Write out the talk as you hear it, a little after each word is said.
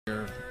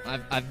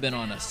I've been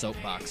on a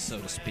soapbox, so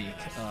to speak,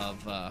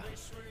 of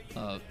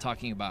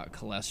talking about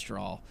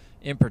cholesterol.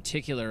 In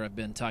particular, I've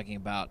been talking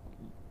about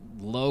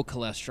low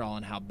cholesterol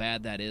and how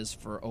bad that is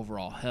for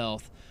overall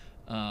health.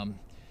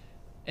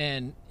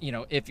 And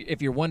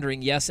if you're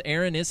wondering, yes,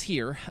 Erin is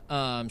here.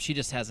 She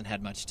just hasn't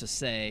had much to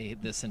say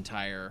this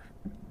entire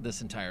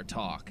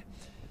talk.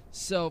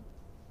 So,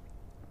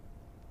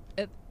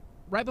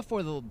 right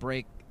before the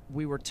break,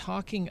 we were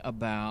talking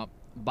about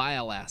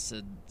bile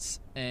acids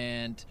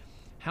and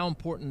how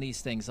important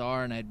these things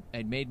are, and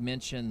I'd made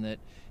mention that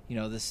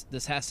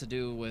this has to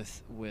do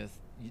with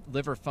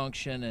liver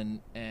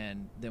function,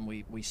 and then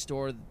we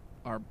store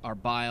our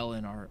bile,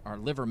 and our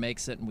liver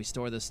makes it, and we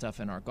store this stuff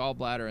in our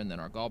gallbladder, and then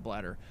our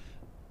gallbladder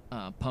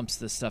pumps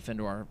this stuff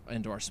into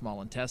our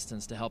small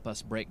intestines to help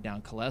us break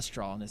down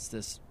cholesterol, and it's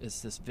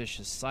this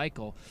vicious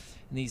cycle.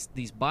 And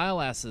these bile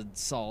acid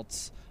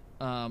salts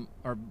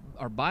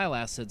or bile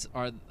acids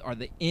are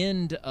the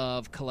end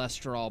of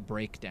cholesterol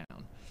breakdown.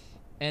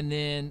 And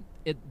then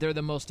they're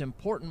the most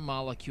important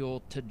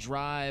molecule to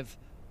drive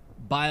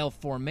bile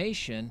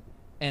formation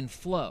and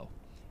flow.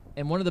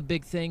 And one of the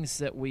big things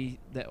that we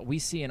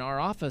see in our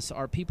office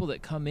are people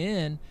that come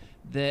in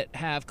that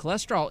have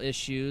cholesterol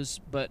issues,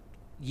 but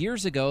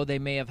years ago they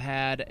may have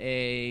had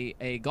a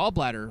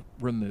gallbladder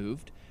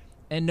removed,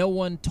 and no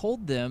one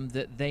told them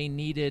that they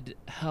needed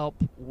help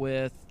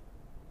with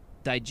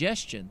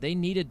digestion. They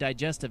needed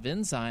digestive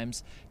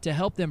enzymes to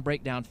help them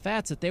break down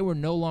fats, that they were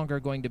no longer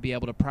going to be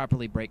able to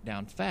properly break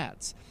down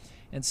fats.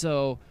 And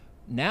so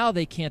now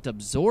they can't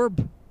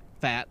absorb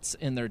fats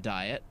in their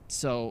diet,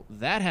 so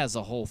that has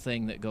a whole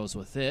thing that goes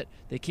with it.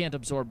 They can't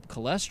absorb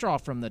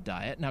cholesterol from the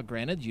diet. Now,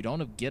 granted, you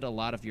don't get a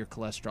lot of your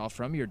cholesterol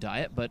from your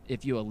diet, but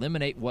if you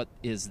eliminate what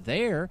is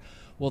there,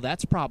 well,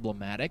 that's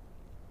problematic.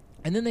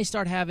 And then they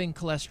start having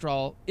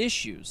cholesterol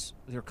issues.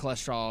 Their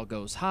cholesterol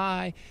goes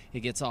high, it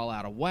gets all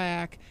out of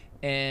whack,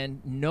 and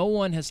no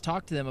one has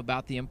talked to them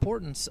about the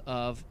importance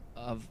of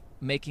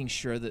making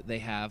sure that they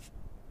have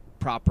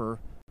proper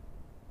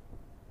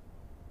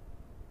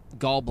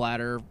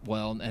gallbladder,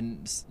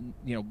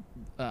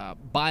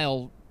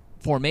 bile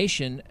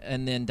formation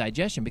and then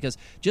digestion. Because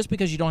just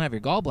because you don't have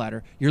your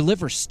gallbladder, your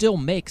liver still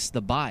makes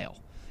the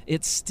bile.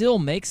 It still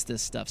makes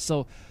this stuff.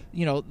 So,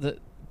 the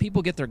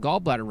people get their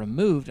gallbladder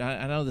removed.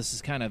 I know this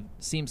is kind of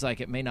seems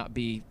like it may not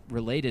be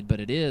related,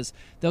 but it is.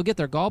 They'll get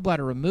their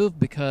gallbladder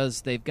removed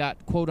because they've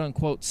got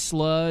quote-unquote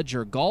sludge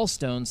or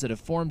gallstones that have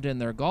formed in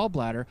their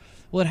gallbladder.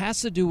 Well, it has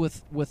to do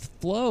with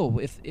flow.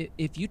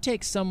 If you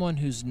take someone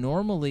who's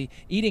normally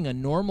eating a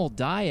normal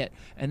diet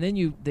and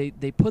then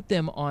they put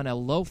them on a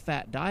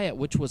low-fat diet,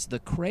 which was the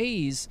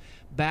craze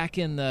back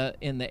in the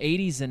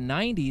 80s and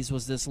 90s,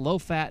 was this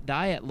low-fat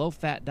diet,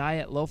 low-fat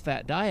diet,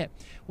 low-fat diet.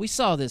 We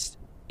saw this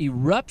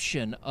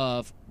eruption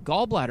of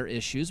gallbladder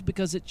issues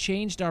because it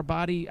changed our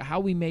body, how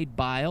we made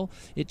bile.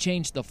 It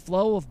changed the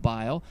flow of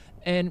bile,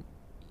 and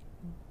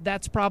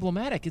that's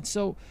problematic. And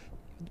so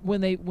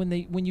when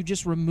you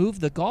just remove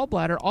the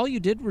gallbladder, all you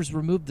did was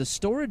remove the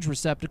storage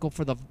receptacle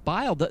for the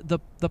bile.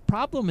 The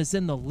problem is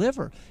in the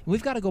liver.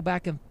 We've got to go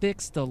back and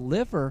fix the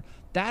liver.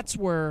 That's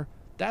where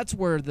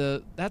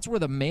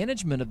the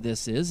management of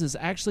this is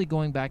actually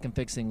going back and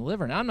fixing the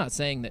liver. Now, I'm not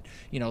saying that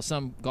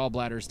some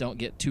gallbladders don't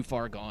get too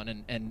far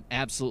gone and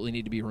absolutely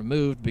need to be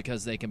removed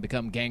because they can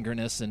become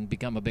gangrenous and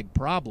become a big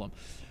problem.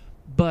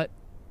 But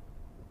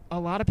a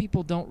lot of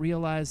people don't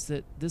realize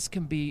that this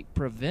can be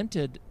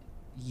prevented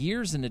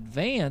years in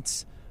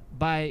advance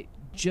by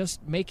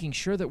just making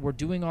sure that we're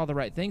doing all the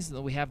right things and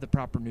that we have the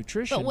proper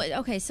nutrition.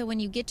 But so when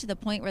you get to the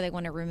point where they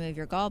want to remove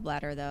your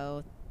gallbladder,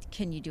 though,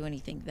 can you do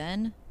anything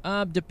then?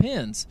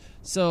 Depends.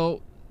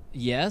 So,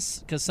 yes,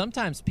 because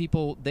sometimes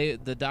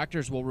the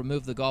doctors will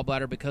remove the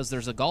gallbladder because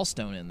there's a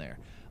gallstone in there.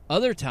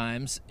 Other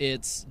times,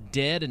 it's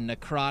dead and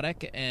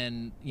necrotic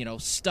and,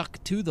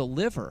 stuck to the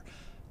liver.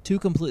 Two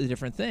completely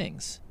different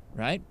things,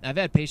 right? I've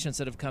had patients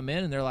that have come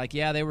in and they're like,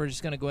 yeah, they were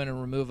just going to go in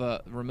and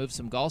remove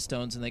some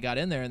gallstones, and they got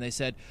in there and they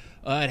said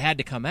it had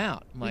to come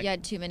out. I'm like, you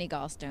had too many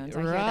gallstones.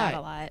 I right. hear that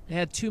a lot. They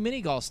had too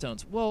many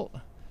gallstones. Well,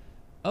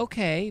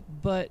 okay,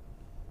 but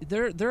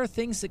there are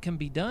things that can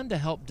be done to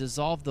help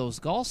dissolve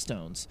those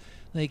gallstones.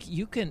 Like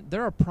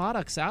there are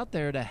products out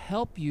there to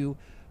help you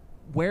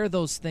wear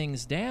those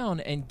things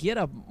down and get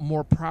a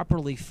more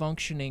properly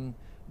functioning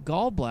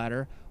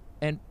gallbladder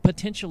and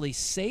potentially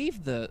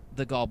save the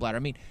gallbladder. I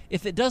mean,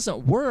 if it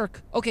doesn't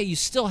work, okay, you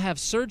still have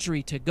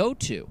surgery to go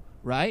to,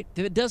 right?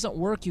 If it doesn't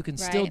work, you can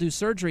still do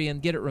surgery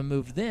and get it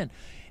removed then.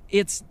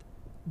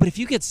 But if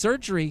you get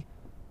surgery,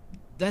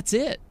 that's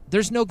it.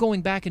 There's no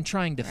going back and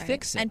trying to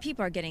fix it. And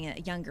people are getting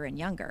it younger and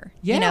younger.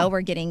 Yeah.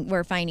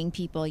 We're finding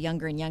people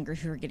younger and younger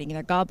who are getting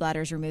their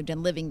gallbladders removed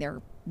and living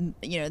their,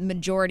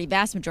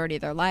 vast majority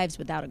of their lives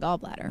without a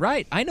gallbladder.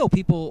 Right. I know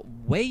people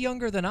way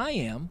younger than I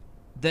am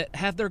that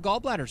have their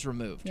gallbladders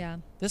removed. Yeah.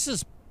 This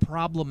is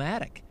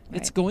problematic. Right.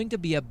 It's going to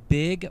be a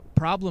big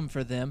problem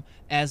for them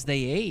as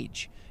they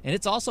age. And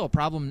it's also a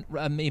problem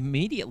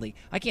immediately.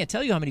 I can't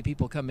tell you how many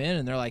people come in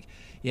and they're like,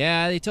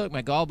 yeah, they took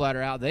my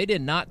gallbladder out. They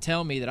did not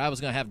tell me that I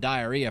was going to have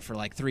diarrhea for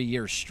like 3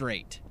 years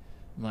straight.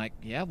 I'm like,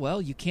 yeah,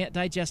 well, you can't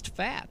digest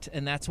fat,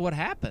 and that's what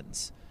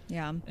happens.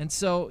 Yeah. And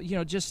so,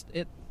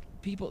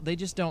 people, they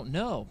just don't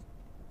know.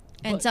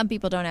 And some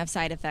people don't have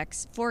side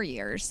effects for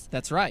years.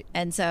 That's right.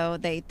 And so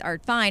they are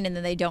fine, and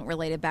then they don't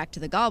relate it back to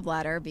the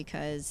gallbladder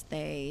because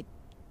they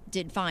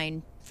did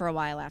fine for a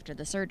while after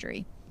the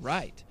surgery.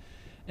 Right.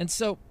 And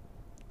so,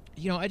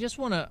 I just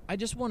want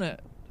to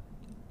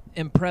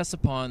impress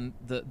upon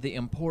the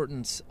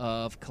importance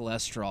of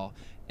cholesterol.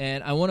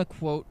 And I want to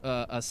quote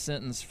a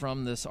sentence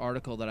from this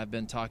article that I've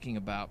been talking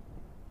about.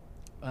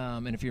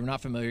 And if you're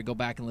not familiar, go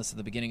back and listen to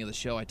the beginning of the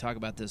show. I talk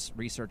about this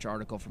research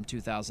article from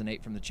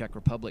 2008 from the Czech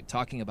Republic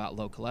talking about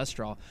low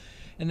cholesterol.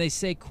 And they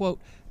say, quote,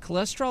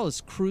 cholesterol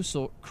is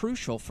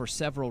crucial for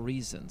several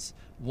reasons.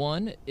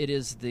 One, it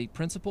is the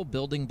principal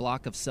building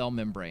block of cell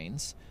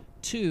membranes.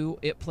 Two,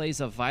 it plays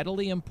a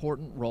vitally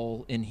important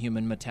role in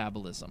human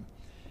metabolism.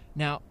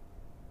 Now,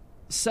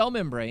 cell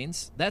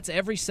membranes, that's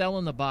every cell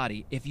in the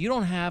body. If you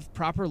don't have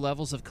proper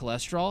levels of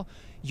cholesterol,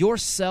 your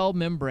cell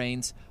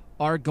membranes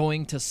are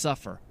going to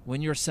suffer.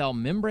 When your cell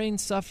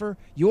membranes suffer,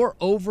 your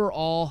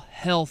overall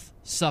health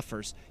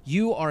suffers.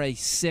 You are a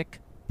sick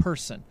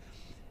person.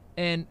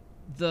 And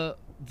the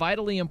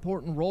vitally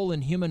important role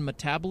in human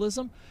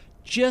metabolism,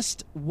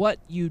 just what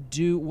you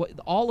do,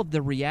 all of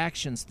the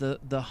reactions,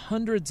 the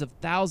hundreds of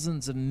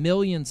thousands of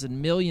millions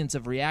and millions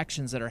of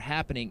reactions that are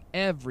happening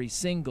every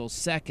single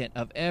second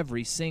of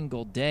every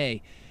single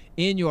day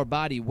in your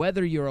body,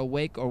 whether you're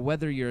awake or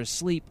whether you're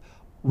asleep,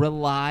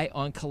 rely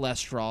on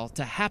cholesterol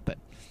to happen.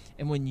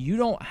 And when you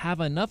don't have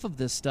enough of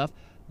this stuff,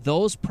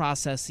 those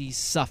processes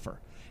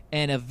suffer.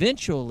 And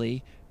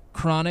eventually,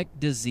 chronic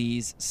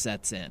disease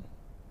sets in.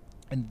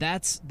 And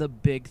that's the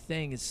big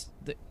thing, is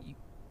that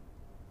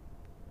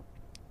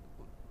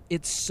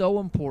it's so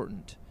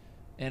important,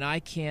 and I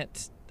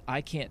can't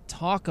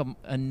talk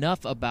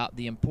enough about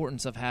the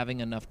importance of having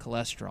enough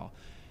cholesterol.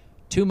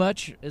 Too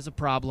much is a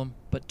problem,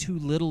 but too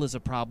little is a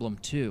problem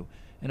too.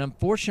 And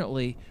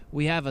unfortunately,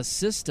 we have a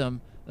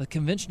system, a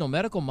conventional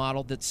medical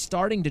model, that's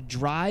starting to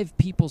drive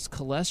people's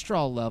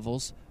cholesterol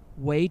levels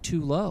way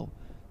too low.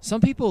 Some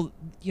people,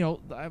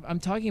 I'm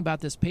talking about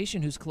this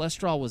patient whose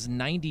cholesterol was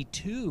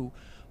 92,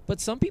 but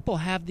some people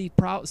have the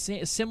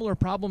similar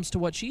problems to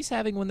what she's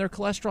having when their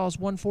cholesterol is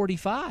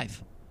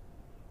 145,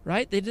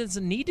 right? It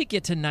doesn't need to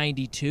get to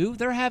 92.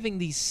 They're having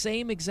these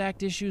same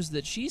exact issues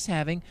that she's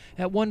having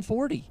at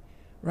 140,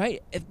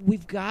 right?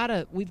 We've got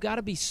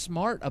to be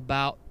smart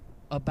about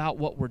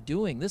what we're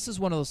doing. This is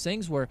one of those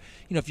things where,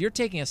 if you're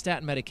taking a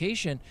statin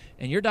medication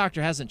and your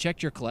doctor hasn't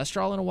checked your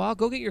cholesterol in a while,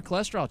 go get your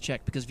cholesterol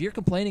checked, because if you're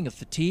complaining of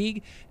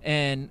fatigue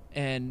and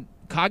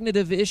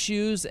cognitive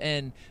issues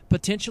and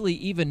potentially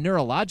even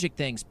neurologic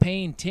things,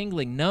 pain,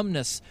 tingling,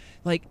 numbness,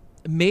 like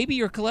maybe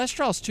your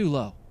cholesterol's too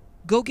low.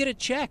 Go get it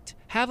checked.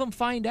 Have them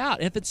find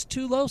out. If it's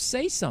too low,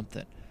 say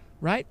something,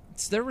 right?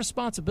 It's their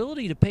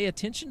responsibility to pay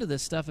attention to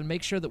this stuff and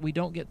make sure that we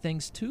don't get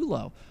things too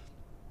low.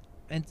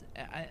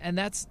 And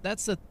that's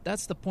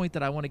the point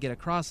that I want to get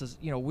across is,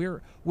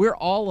 we're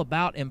all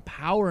about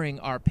empowering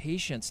our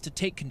patients to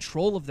take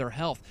control of their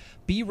health.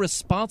 Be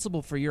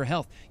responsible for your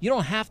health. You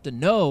don't have to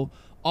know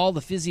all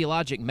the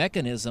physiologic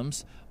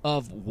mechanisms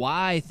of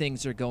why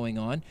things are going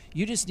on.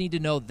 You just need to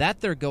know that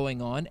they're going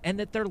on and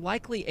that they're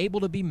likely able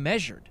to be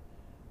measured.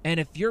 And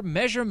if your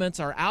measurements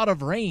are out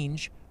of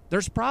range,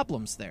 there's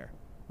problems there,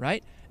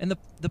 right? And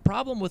the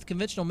problem with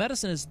conventional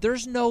medicine is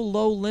there's no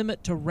low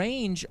limit to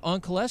range on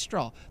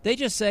cholesterol. They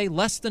just say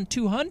less than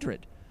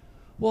 200.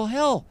 Well,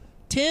 hell,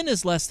 10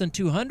 is less than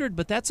 200,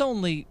 but that's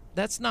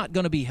not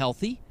going to be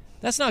healthy.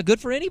 That's not good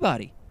for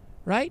anybody,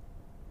 right?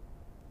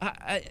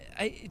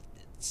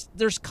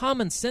 There's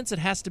common sense that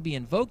has to be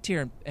invoked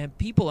here, and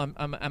people,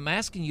 I'm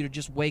asking you to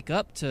just wake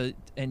up to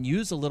and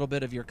use a little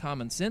bit of your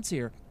common sense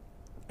here.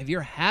 If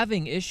you're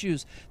having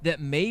issues that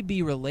may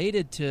be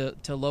related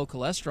to low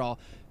cholesterol,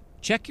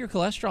 check your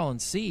cholesterol and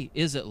see,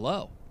 is it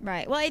low?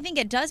 Right. Well, I think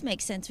it does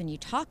make sense when you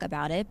talk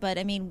about it, but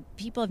I mean,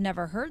 people have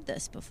never heard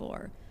this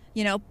before,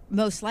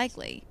 most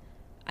likely.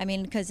 I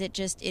mean, because it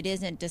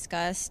isn't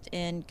discussed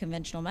in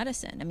conventional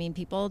medicine. I mean,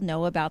 people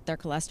know about their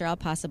cholesterol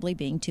possibly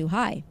being too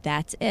high.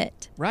 That's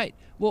it. Right.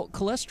 Well,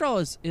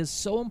 cholesterol is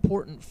so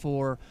important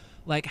for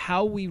like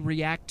how we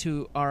react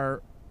to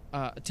our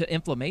to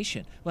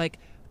inflammation. Like,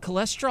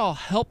 cholesterol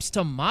helps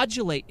to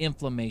modulate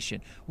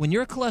inflammation. When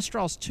your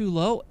cholesterol's too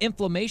low,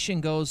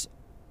 inflammation goes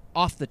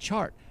off the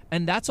chart.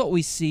 And that's what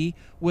we see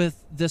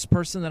with this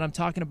person that I'm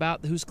talking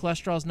about whose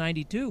cholesterol is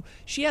 92.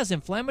 She has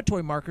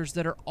inflammatory markers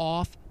that are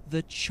off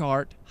the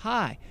chart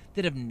high,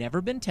 that have never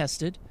been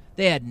tested.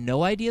 They had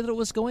no idea that it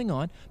was going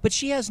on, but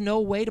she has no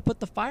way to put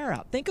the fire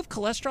out. Think of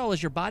cholesterol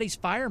as your body's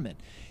fireman.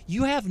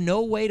 You have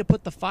no way to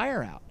put the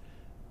fire out.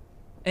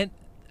 And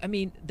I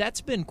mean,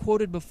 that's been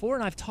quoted before,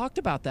 and I've talked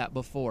about that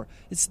before.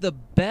 It's the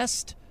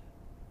best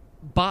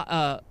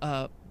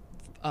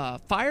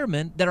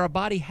fireman that our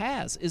body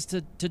has, is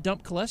to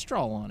dump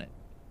cholesterol on it.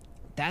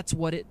 That's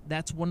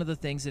one of the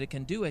things that it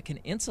can do. It can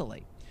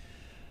insulate.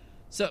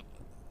 So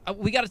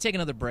we got to take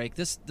another break.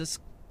 This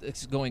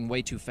is going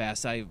way too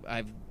fast.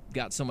 I've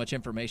got so much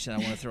information I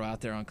want to throw out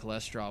there on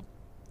cholesterol.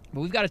 But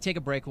we've got to take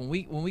a break. When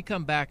we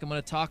come back, I'm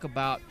going to talk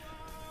about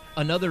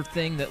another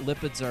thing that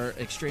lipids are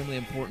extremely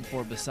important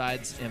for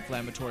besides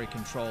inflammatory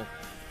control,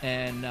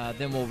 and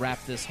then we'll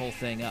wrap this whole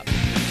thing up.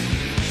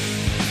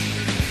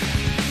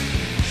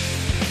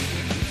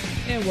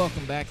 And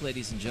welcome back,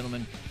 ladies and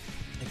gentlemen.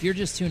 If you're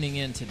just tuning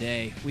in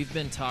today, we've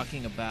been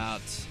talking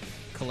about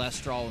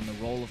cholesterol and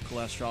the role of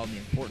cholesterol and the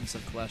importance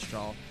of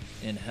cholesterol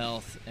in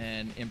health.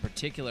 And in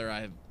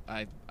particular,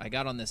 I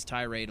got on this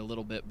tirade a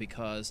little bit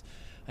because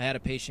I had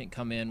a patient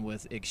come in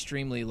with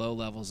extremely low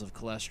levels of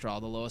cholesterol,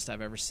 the lowest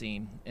I've ever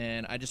seen.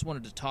 And I just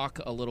wanted to talk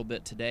a little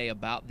bit today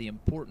about the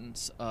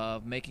importance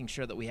of making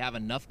sure that we have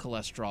enough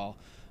cholesterol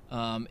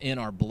in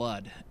our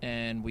blood.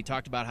 And we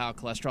talked about how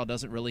cholesterol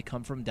doesn't really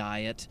come from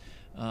diet.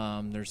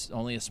 There's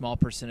only a small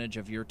percentage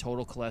of your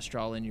total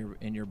cholesterol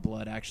in your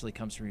blood actually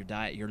comes from your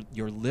diet.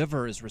 Your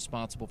liver is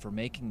responsible for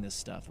making this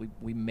stuff.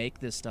 We make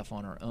this stuff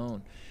on our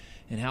own.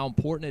 And how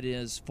important it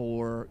is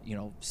for,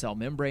 cell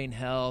membrane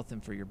health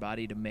and for your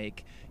body to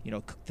make,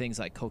 things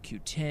like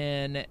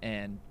CoQ10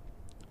 and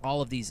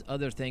all of these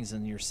other things,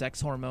 and your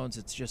sex hormones.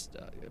 It's just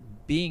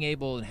being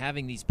able and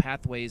having these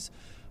pathways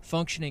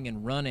functioning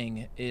and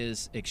running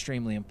is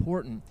extremely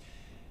important.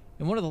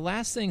 And one of the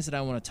last things that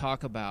I want to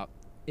talk about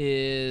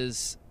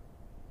is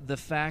the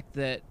fact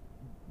that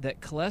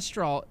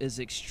cholesterol is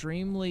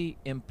extremely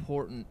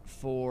important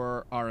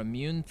for our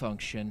immune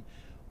function.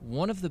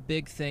 One of the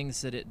big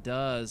things that it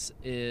does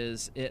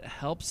is it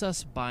helps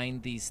us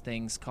bind these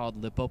things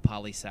called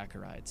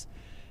lipopolysaccharides.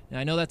 Now,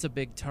 I know that's a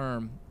big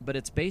term, but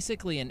it's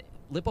basically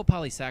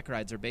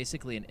lipopolysaccharides are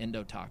basically an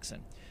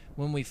endotoxin.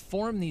 When we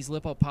form these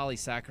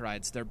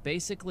lipopolysaccharides, they're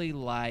basically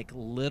like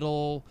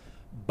little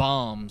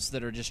bombs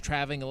that are just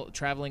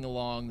traveling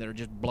along, that are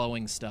just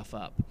blowing stuff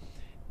up.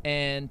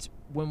 And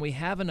when we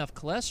have enough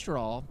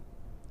cholesterol,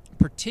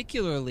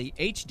 particularly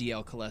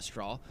HDL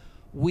cholesterol,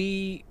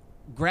 we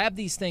grab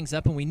these things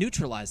up and we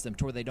neutralize them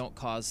to where they don't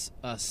cause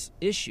us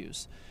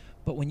issues.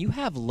 But when you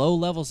have low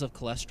levels of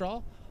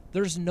cholesterol,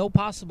 there's no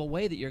possible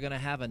way that you're going to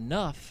have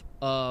enough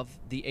of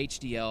the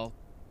HDL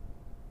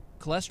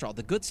cholesterol,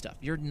 the good stuff.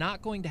 You're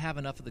not going to have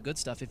enough of the good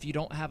stuff if you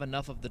don't have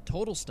enough of the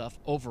total stuff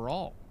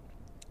overall.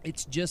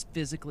 It's just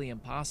physically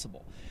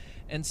impossible.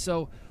 And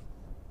so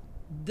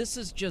this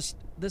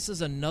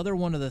is another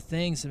one of the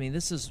things. I mean,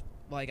 this is,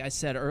 like I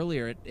said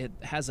earlier, it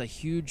has a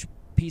huge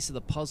piece of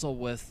the puzzle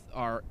with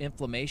our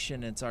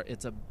inflammation. It's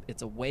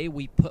a way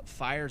we put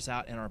fires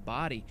out in our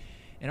body,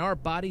 and our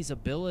body's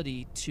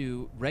ability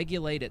to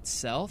regulate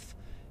itself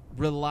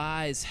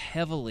relies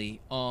heavily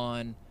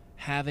on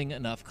having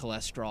enough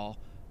cholesterol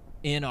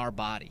in our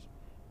body.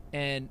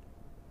 And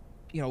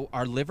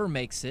our liver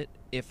makes it.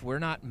 If we're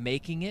not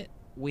making it,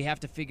 we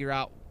have to figure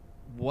out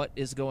what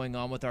is going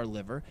on with our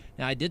liver.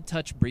 Now, I did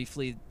touch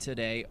briefly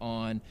today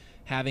on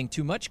having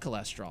too much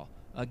cholesterol.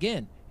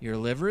 Again, your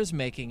liver is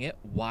making it.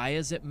 Why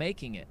is it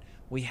making it?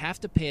 We have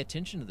to pay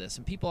attention to this.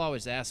 And people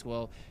always ask,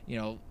 well,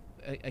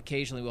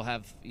 occasionally we'll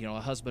have,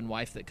 a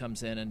husband-wife that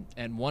comes in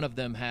and one of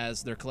them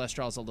has their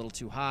cholesterol is a little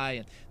too high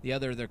and the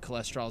other, their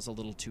cholesterol is a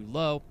little too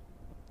low.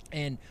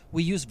 And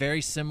we use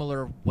very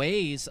similar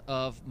ways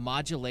of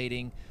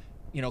modulating,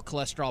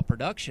 cholesterol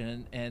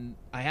production. And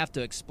I have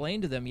to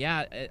explain to them,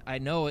 I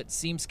know it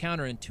seems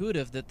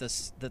counterintuitive that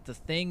the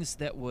things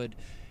that would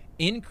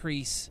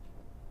increase,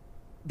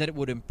 that it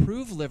would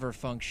improve liver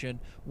function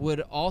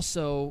would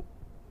also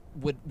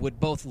would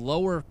both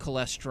lower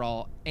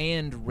cholesterol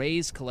and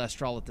raise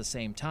cholesterol at the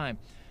same time.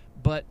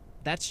 But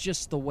that's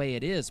just the way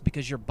it is,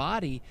 because your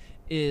body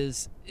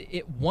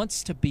it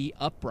wants to be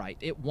upright.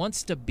 It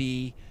wants to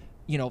be,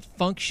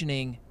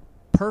 functioning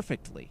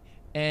perfectly.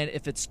 And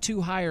if it's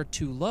too high or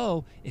too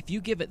low, if you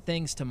give it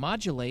things to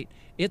modulate,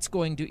 it's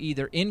going to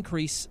either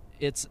increase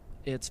its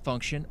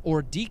function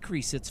or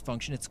decrease its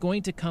function. It's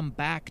going to come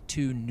back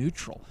to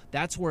neutral.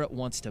 That's where it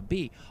wants to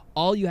be.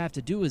 All you have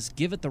to do is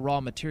give it the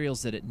raw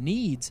materials that it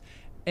needs,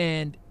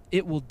 and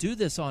it will do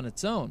this on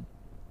its own.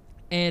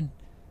 And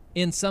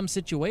in some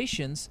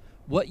situations,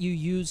 what you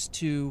use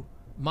to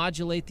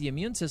modulate the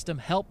immune system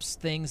helps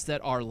things that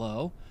are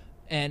low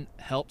and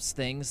helps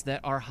things that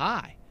are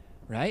high,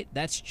 right?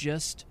 That's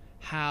just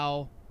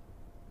how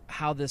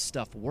this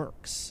stuff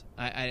works.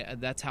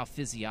 That's how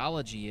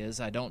physiology is.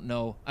 I don't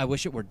know. I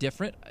wish it were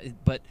different,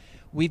 but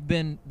we've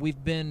been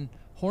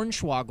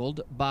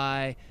hornswoggled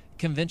by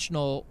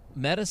conventional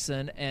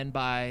medicine and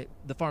by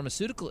the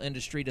pharmaceutical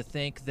industry to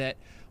think that,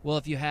 well,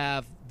 if you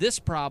have this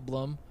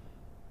problem,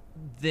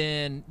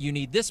 then you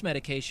need this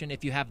medication.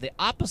 If you have the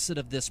opposite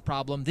of this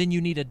problem, then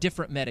you need a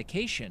different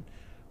medication.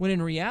 When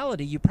in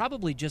reality, you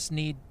probably just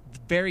need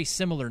very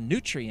similar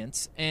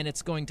nutrients, and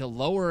it's going to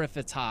lower if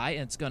it's high,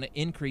 and it's going to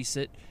increase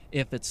it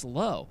if it's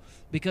low,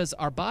 because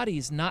our body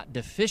is not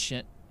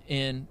deficient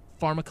in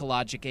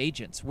pharmacologic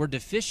agents. We're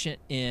deficient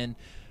in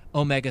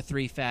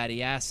omega-3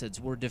 fatty acids.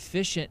 We're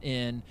deficient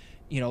in,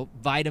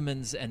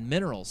 vitamins and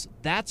minerals.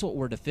 That's what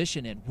we're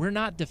deficient in. We're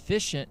not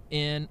deficient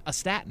in a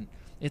statin.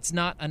 It's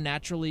not a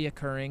naturally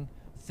occurring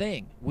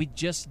thing. We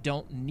just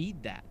don't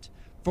need that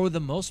for the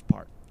most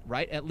part.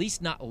 right? At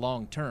least not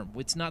long term.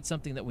 It's not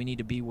something that we need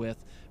to be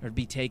with or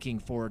be taking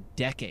for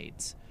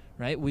decades,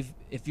 right?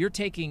 If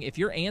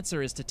your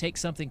answer is to take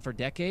something for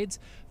decades,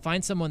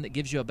 find someone that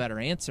gives you a better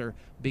answer,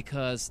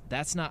 because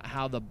that's not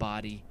how the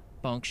body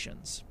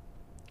functions.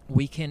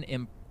 We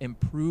can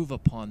improve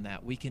upon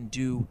that. We can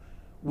do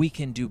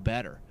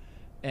better.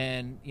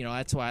 And,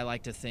 that's why I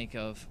like to think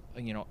of,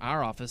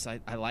 our office.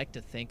 I like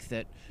to think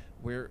that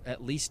we're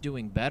at least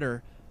doing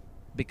better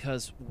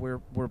because we're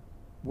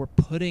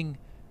putting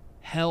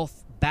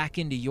health back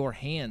into your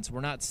hands.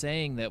 We're not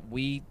saying that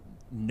we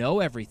know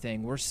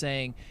everything. We're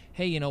saying,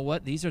 hey, you know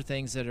what? These are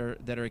things that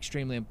are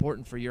extremely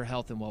important for your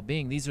health and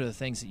well-being. These are the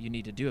things that you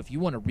need to do. If you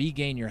want to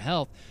regain your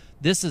health,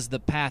 this is the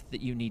path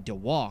that you need to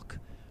walk,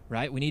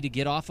 right? We need to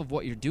get off of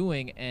what you're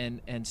doing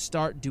and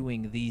start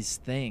doing these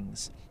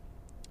things.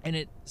 And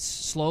it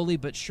slowly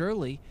but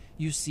surely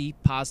you see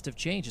positive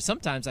change.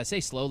 Sometimes I say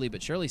slowly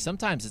but surely.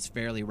 Sometimes it's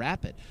fairly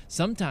rapid.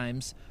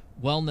 Sometimes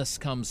wellness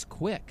comes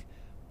quick,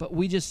 but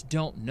we just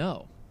don't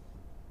know.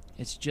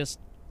 It's just,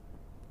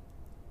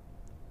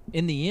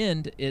 in the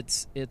end,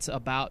 it's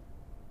about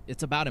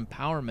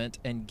empowerment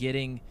and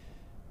getting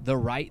the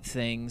right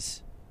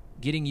things,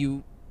 getting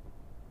you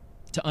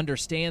to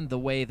understand the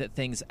way that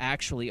things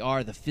actually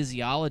are, the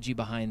physiology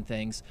behind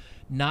things,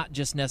 not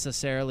just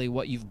necessarily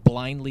what you've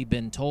blindly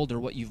been told or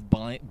what you've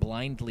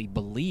blindly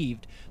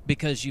believed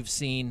because you've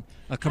seen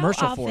a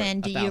commercial for it. How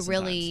often do you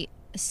really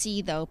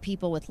see, though,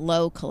 people with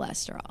low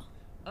cholesterol?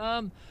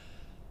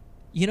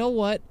 You know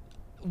what?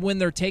 When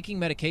they're taking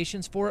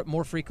medications for it,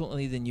 more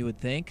frequently than you would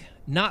think.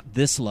 Not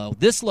this low.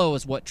 This low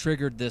is what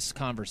triggered this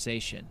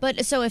conversation.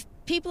 But so if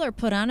people are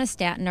put on a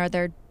statin, are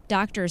their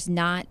doctors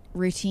not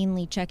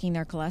routinely checking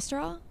their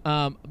cholesterol?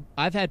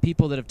 I've had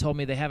people that have told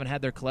me they haven't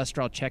had their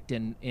cholesterol checked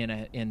in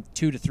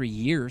 2 to 3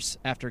 years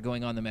after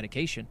going on the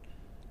medication.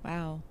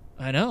 Wow.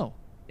 I know.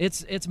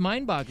 It's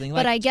mind-boggling.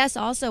 But I guess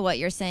also what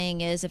you're saying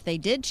is if they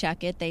did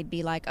check it, they'd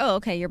be like, oh,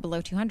 okay, you're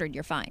below 200,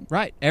 you're fine.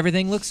 Right.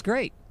 Everything looks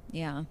great.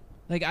 Yeah.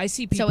 Like, I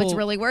see people... So it's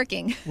really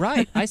working.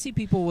 Right. I see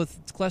people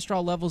with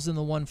cholesterol levels in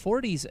the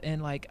 140s,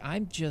 and,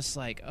 I'm just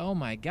like, oh,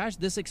 my gosh,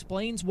 this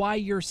explains why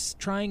you're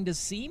trying to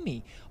see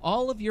me.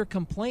 All of your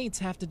complaints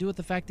have to do with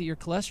the fact that your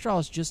cholesterol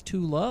is just too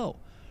low,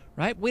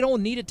 right? We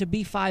don't need it to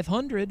be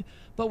 500,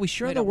 but we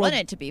sure in the world... We don't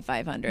want it to be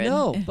 500.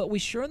 No, but we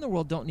sure in the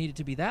world don't need it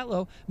to be that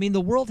low. I mean,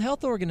 the World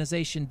Health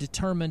Organization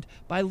determined,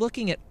 by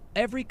looking at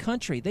every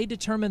country, they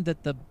determined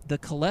that the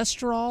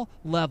cholesterol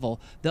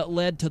level that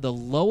led to the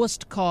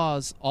lowest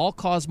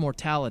all-cause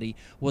mortality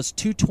was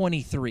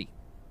 223.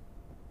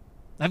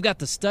 I've got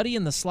the study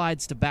and the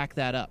slides to back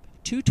that up.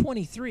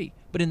 223.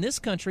 But in this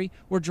country,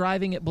 we're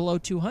driving it below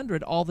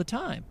 200 all the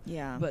time.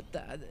 Yeah. But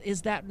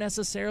is that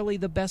necessarily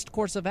the best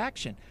course of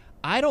action?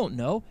 I don't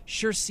know.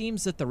 Sure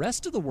seems that the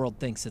rest of the world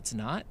thinks it's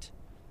not.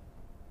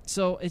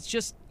 So it's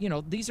just,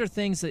 these are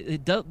things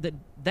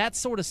that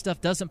sort of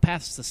stuff doesn't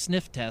pass the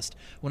sniff test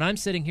when I'm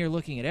sitting here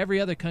looking at every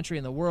other country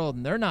in the world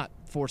and they're not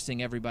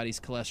forcing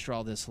everybody's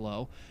cholesterol this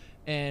low.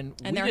 And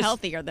they're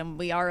healthier than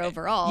we are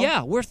overall.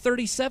 Yeah, we're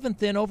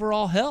 37th in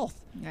overall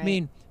health. Right. I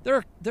mean,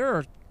 there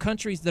are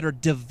countries that are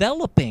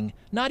developing,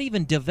 not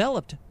even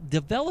developed,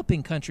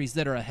 developing countries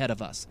that are ahead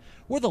of us.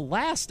 We're the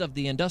last of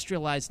the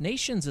industrialized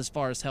nations as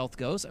far as health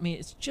goes. I mean,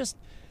 it's just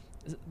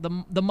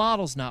the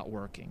model's not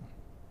working.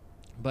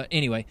 But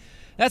anyway,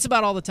 that's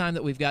about all the time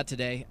that we've got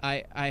today.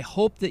 I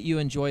hope that you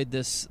enjoyed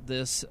this